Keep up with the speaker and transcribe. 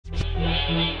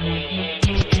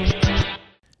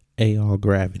Hey, all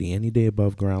gravity, any day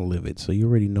above ground, live it. So you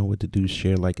already know what to do.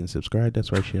 Share, like, and subscribe.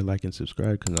 That's right, share, like, and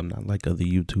subscribe, because I'm not like other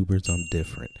YouTubers. I'm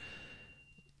different.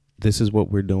 This is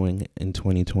what we're doing in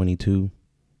 2022.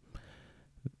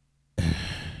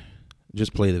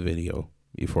 Just play the video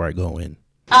before I go in.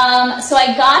 So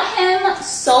I got him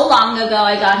so long ago.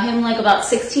 I got him like about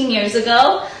 16 years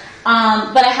ago.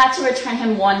 But I had to return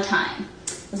him one time.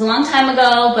 It was a long time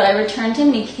ago, but I returned him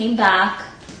and he came back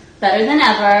better than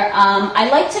ever. I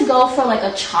like to go for like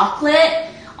a chocolate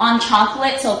on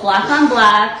chocolate, so black on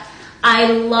black.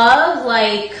 I love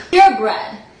like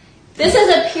purebred. This is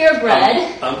a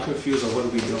purebred. I'm confused on what are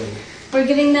we doing. We're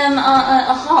giving them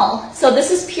a haul. So this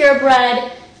is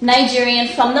purebred Nigerian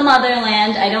from the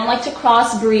motherland. I don't like to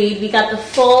crossbreed. We got the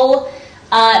full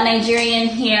Nigerian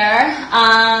here.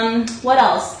 What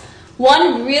else?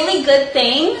 One really good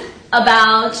thing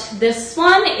about this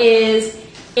one is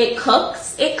it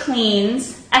cooks, it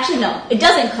cleans. Actually, no, it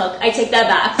doesn't cook. I take that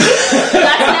back. That's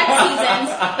next season's,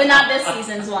 but not this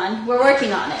season's one. We're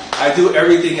working on it. I do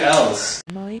everything else.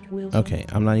 Okay,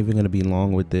 I'm not even going to be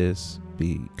long with this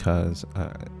because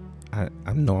I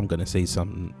know I'm going to say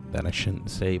something that I shouldn't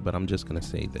say, but I'm just going to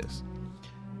say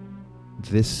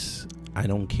this. I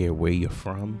don't care where you're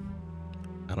from.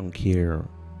 I don't care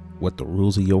what the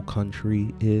rules of your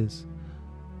country is.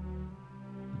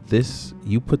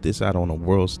 You put this out on a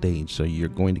world stage, so you're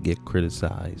going to get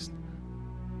criticized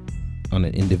on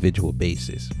an individual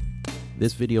basis.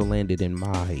 This video landed in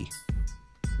my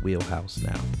wheelhouse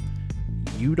now.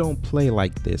 You don't play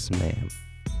like this, ma'am.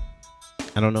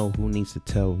 I don't know who needs to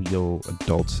tell your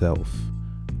adult self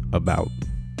about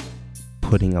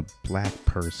putting a black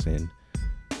person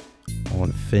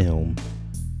on film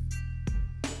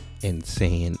and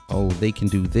saying, oh, they can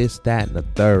do this, that, and the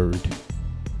third.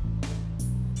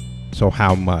 So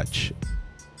how much?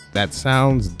 That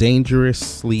sounds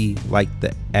dangerously like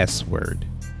the S word.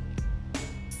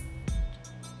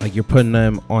 Like you're putting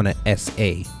them on an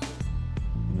SA.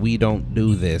 We don't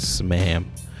do this,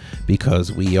 ma'am,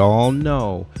 because we all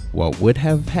know what would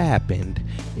have happened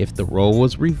if the role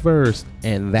was reversed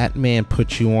and that man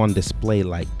put you on display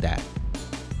like that.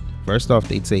 First off,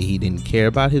 they'd say he didn't care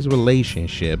about his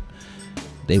relationship.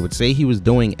 They would say he was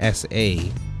doing SA.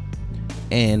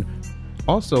 And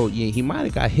also, yeah, he might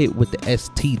have got hit with the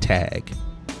ST tag.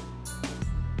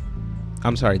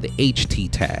 I'm sorry, the HT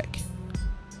tag.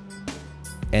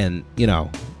 And, you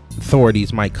know,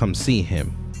 authorities might come see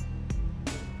him.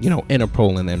 You know,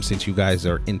 Interpol and them, since you guys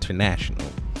are international.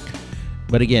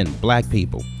 But again, black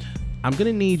people, I'm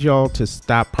going to need y'all to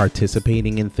stop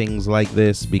participating in things like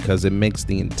this because it makes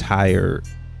the entire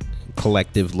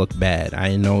collective look bad.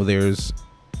 I know there's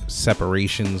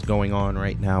separations going on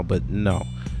right now, but no.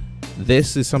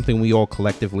 This is something we all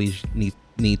collectively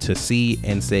need to see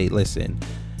and say, listen,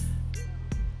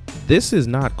 this is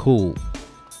not cool,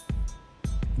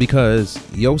 because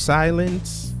your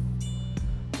silence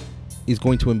is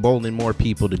going to embolden more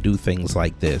people to do things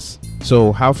like this.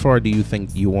 So how far do you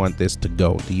think you want this to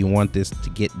go? Do you want this to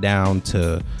get down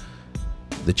to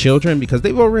the children? Because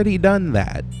they've already done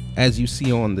that, as you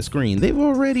see on the screen. They've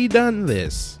already done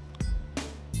this.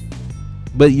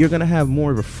 But you're going to have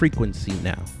more of a frequency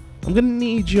now. I'm going to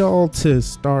need y'all to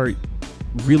start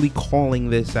really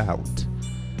calling this out.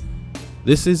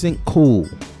 This isn't cool.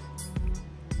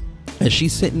 And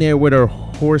she's sitting there with her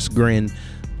horse grin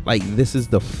like this is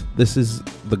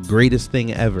the greatest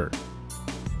thing ever.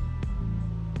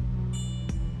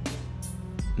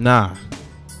 Nah,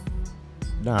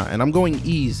 and I'm going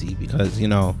easy because, you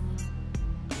know,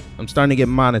 I'm starting to get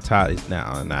monetized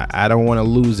now, and I don't want to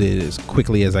lose it as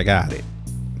quickly as I got it.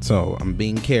 So I'm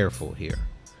being careful here.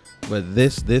 But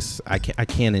this I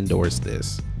can't endorse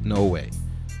this. No way.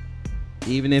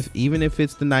 Even if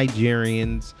it's the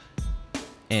Nigerians,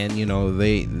 and you know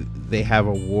they have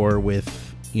a war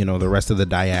with, you know, the rest of the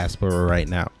diaspora right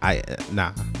now.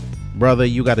 Nah, brother,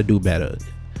 you got to do better.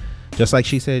 Just like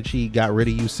she said she got rid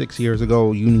of you 6 years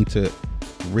ago, you need to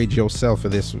rid yourself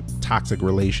of this toxic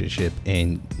relationship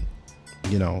and,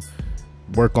 you know,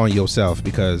 work on yourself,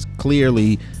 because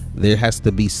clearly there has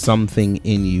to be something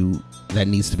in you that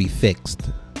needs to be fixed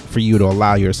for you to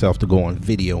allow yourself to go on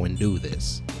video and do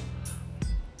this.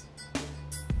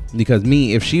 Because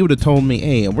me, if she would have told me,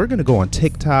 hey, we're going to go on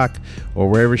TikTok or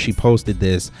wherever she posted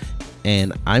this,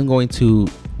 and I'm going to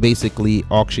basically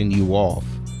auction you off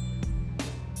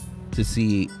to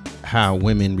see how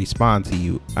women respond to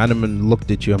you, I'd have looked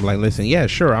at you. I'm like, listen, yeah,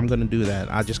 sure, I'm going to do that.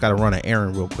 I just got to run an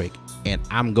errand real quick, and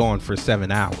I'm gone for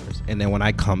 7 hours. And then when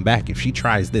I come back, if she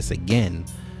tries this again,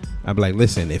 I'd be like,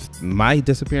 listen, if my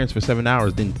disappearance for 7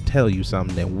 hours didn't tell you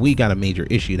something, then we got a major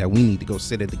issue that we need to go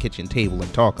sit at the kitchen table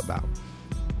and talk about.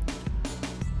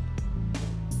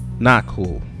 Not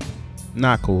cool.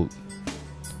 Not cool.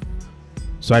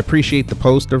 So I appreciate the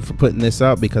poster for putting this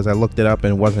up, because I looked it up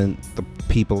and it wasn't the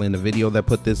people in the video that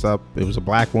put this up. It was a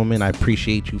black woman. I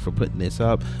appreciate you for putting this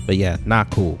up. But yeah, not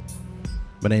cool.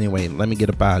 But anyway, let me get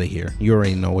up out of here. You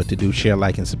already know what to do. Share,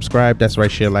 like, and subscribe. That's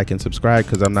right, share, like, and subscribe,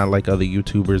 because I'm not like other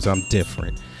YouTubers. I'm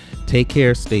different. Take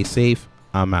care. Stay safe.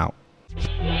 I'm out.